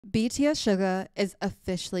BTS Suga is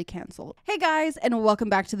officially canceled. Hey guys, and welcome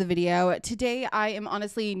back to the video. Today I am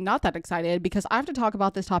honestly not that excited because I have to talk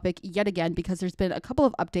about this topic yet again because there's been a couple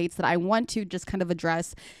of updates that I want to just kind of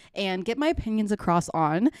address and get my opinions across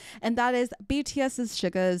on, and that is BTS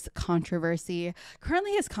Suga's controversy.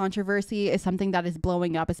 Currently his controversy is something that is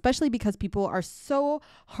blowing up, especially because people are so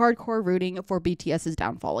hardcore rooting for BTS's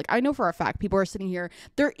downfall. Like, I know for a fact people are sitting here,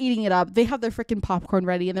 they're eating it up, they have their freaking popcorn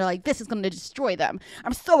ready, and they're like, this is going to destroy them.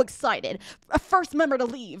 I'm so excited. A first member to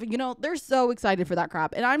leave. You know, they're so excited for that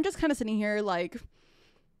crap. And I'm just kind of sitting here like,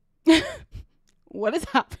 what is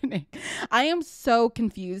happening? I am so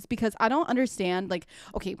confused because I don't understand. Like,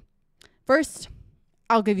 okay, first,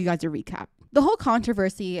 I'll give you guys a recap. The whole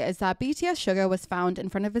controversy is that BTS Suga was found in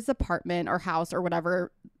front of his apartment or house or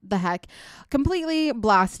whatever the heck, completely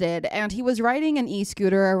blasted, and he was riding an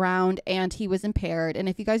e-scooter around and he was impaired. And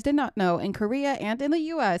if you guys did not know, in Korea and in the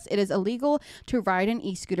US, it is illegal to ride an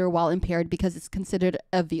e-scooter while impaired because it's considered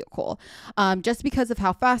a vehicle. Just because of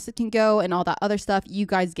how fast it can go and all that other stuff, you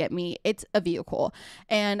guys get me, it's a vehicle.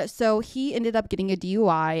 And so he ended up getting a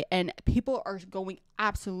DUI, and people are going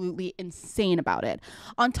absolutely insane about it.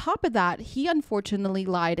 On top of that, he unfortunately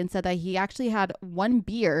lied and said that he actually had one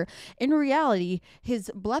beer. In reality, his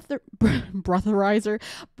breathalyzer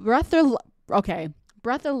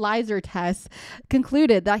test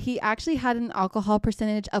concluded that he actually had an alcohol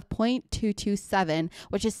percentage of 0.227,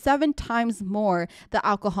 which is 7 times more the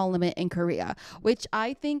alcohol limit in Korea, which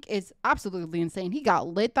I think is absolutely insane. He got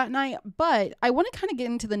lit that night, but I want to kind of get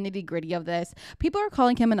into the nitty gritty of this. People are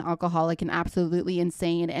calling him an alcoholic and absolutely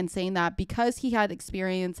insane, and saying that because he had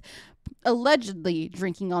experience allegedly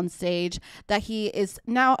drinking on stage, that he is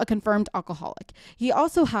now a confirmed alcoholic. He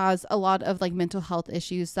also has a lot of like mental health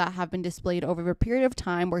issues that have been displayed over a period of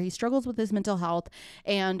time where he struggles with his mental health,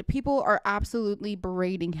 and people are absolutely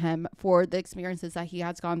berating him for the experiences that he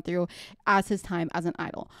has gone through as his time as an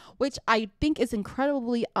idol, which I think is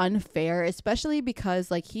incredibly unfair, especially because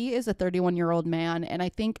like he is a 31-year-old man, and I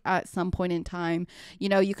think at some point in time, you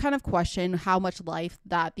know, you kind of question how much life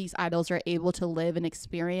that these idols are able to live and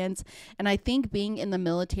experience. And I think being in the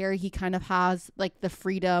military, he kind of has like the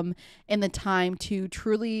freedom and the time to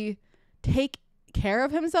truly take care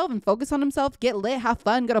of himself and focus on himself, get lit, have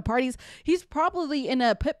fun, go to parties. He's probably in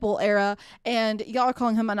a Pitbull era, and y'all are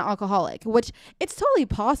calling him an alcoholic, which it's totally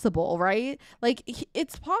possible, right? Like,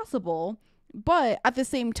 it's possible. But at the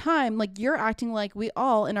same time, like, you're acting like we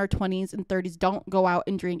all in our 20s and 30s don't go out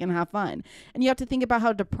and drink and have fun. And you have to think about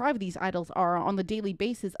how deprived these idols are on the daily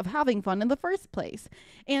basis of having fun in the first place.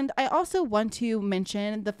 And I also want to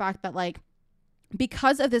mention the fact that, like,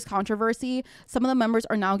 because of this controversy, some of the members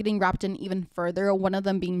are now getting wrapped in even further. One of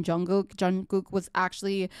them being Jungkook. Jungkook was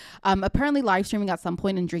actually apparently live streaming at some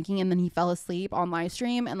point and drinking, and then he fell asleep on live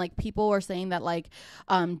stream. And like, people are saying that like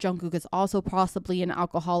Jungkook is also possibly an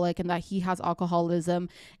alcoholic and that he has alcoholism.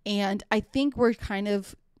 And I think we're kind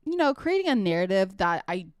of, you know, creating a narrative that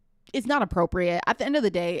it's not appropriate. At the end of the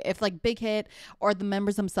day, if like Big Hit or the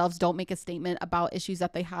members themselves don't make a statement about issues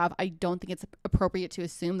that they have, I don't think it's appropriate to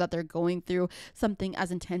assume that they're going through something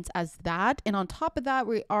as intense as that. And on top of that,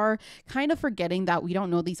 we are kind of forgetting that we don't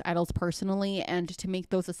know these idols personally, and to make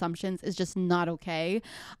those assumptions is just not okay.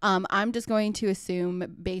 I'm just going to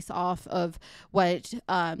assume, based off of what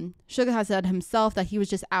Suga has said himself, that he was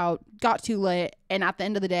just out, got too lit, and at the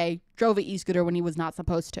end of the day, drove an e-scooter when he was not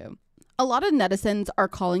supposed to. A lot of netizens are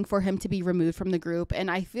calling for him to be removed from the group,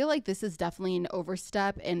 and I feel like this is definitely an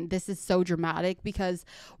overstep, and this is so dramatic because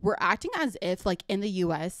we're acting as if like in the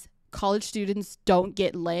US, college students don't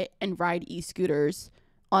get lit and ride e-scooters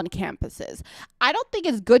on campuses. I don't think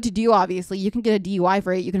it's good to do. Obviously, you can get a DUI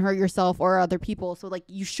for it, you can hurt yourself or other people, so like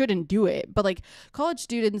you shouldn't do it. But like, college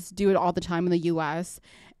students do it all the time in the US,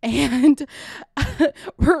 and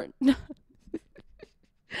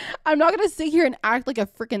I'm not going to sit here and act like a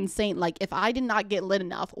freaking saint. Like, if I did not get lit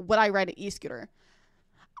enough, would I ride an e-scooter?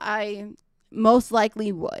 I most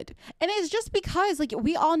likely would. And it's just because, like,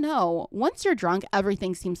 we all know once you're drunk,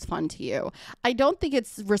 everything seems fun to you. I don't think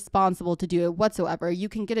it's responsible to do it whatsoever. You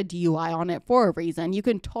can get a DUI on it for a reason. You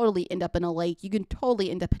can totally end up in a lake. You can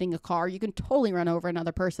totally end up hitting a car. You can totally run over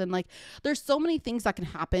another person. Like, there's so many things that can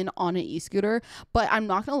happen on an e-scooter. But I'm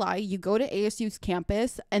not gonna lie, you go to ASU's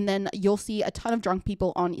campus and then you'll see a ton of drunk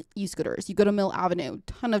people on e-scooters. You go to Mill Avenue,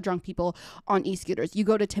 ton of drunk people on e-scooters. You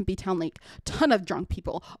go to Tempe Town Lake, ton of drunk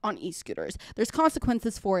people on e-scooters. There's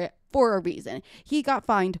consequences for it for a reason. He got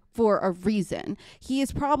fined for a reason. He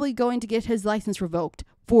is probably going to get his license revoked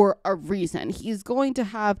for a reason. He's going to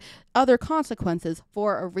have other consequences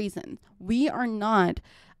for a reason. We are not,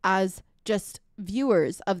 as just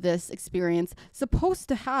viewers of this experience, supposed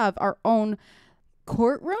to have our own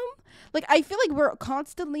courtroom. Like, I feel like we're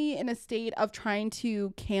constantly in a state of trying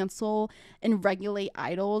to cancel and regulate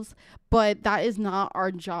idols, but that is not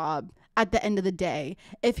our job at the end of the day.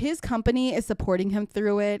 If his company is supporting him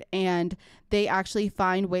through it and they actually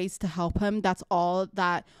find ways to help him, that's all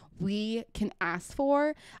that we can ask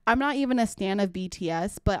for. I'm not even a stan of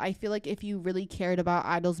BTS, but I feel like if you really cared about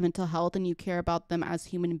idols' mental health and you care about them as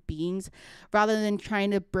human beings, rather than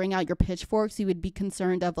trying to bring out your pitchforks, you would be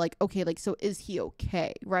concerned of like, okay, like, so is he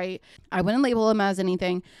okay, right? I wouldn't label him as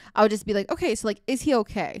anything. I would just be like, okay, so like, is he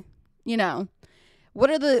okay? You know,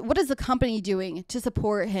 what is the company doing to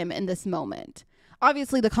support him in this moment?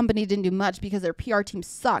 Obviously, the company didn't do much because their PR team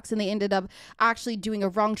sucks, and they ended up actually doing a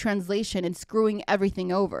wrong translation and screwing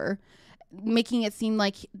everything over, making it seem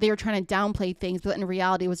like they were trying to downplay things, but in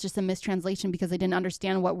reality, it was just a mistranslation because they didn't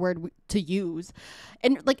understand what word to use.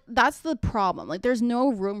 And like, that's the problem. Like, there's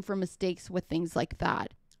no room for mistakes with things like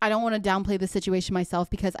that. I don't want to downplay the situation myself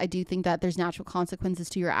because I do think that there's natural consequences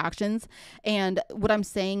to your actions. And what I'm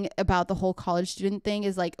saying about the whole college student thing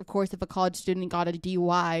is like, of course, if a college student got a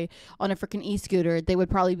DUI on a freaking e-scooter, they would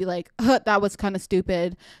probably be like, that was kind of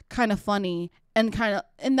stupid, kind of funny, and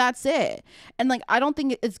that's it. And like, I don't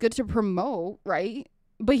think it's good to promote, right?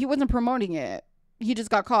 But he wasn't promoting it. He just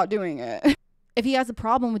got caught doing it. If he has a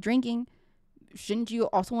problem with drinking, shouldn't you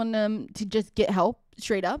also want him to just get help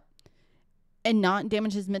straight up? And not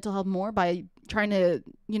damage his mental health more by trying to,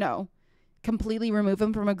 you know, completely remove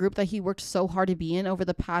him from a group that he worked so hard to be in over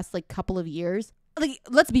the past like couple of years. Like,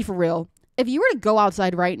 let's be for real. If you were to go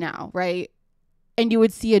outside right now, right, and you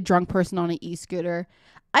would see a drunk person on an e-scooter,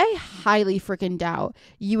 I highly freaking doubt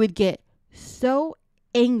you would get so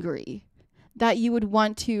angry that you would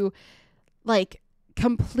want to like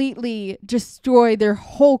completely destroy their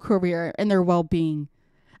whole career and their well-being.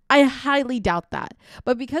 I highly doubt that.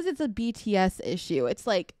 But because it's a BTS issue, it's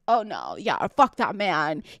like, oh no, yeah, fuck that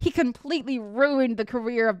man. He completely ruined the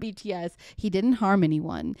career of BTS. He didn't harm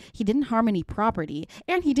anyone. He didn't harm any property.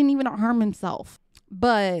 And he didn't even harm himself.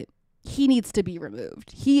 But he needs to be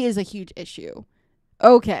removed. He is a huge issue.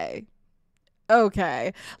 Okay.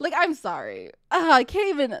 Like, I'm sorry. I can't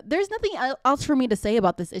even, there's nothing else for me to say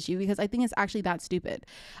about this issue because I think it's actually that stupid.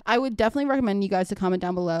 I would definitely recommend you guys to comment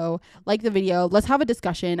down below, like the video. Let's have a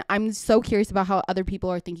discussion. I'm so curious about how other people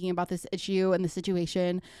are thinking about this issue and the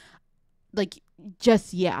situation. Like,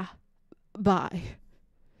 just, yeah. Bye.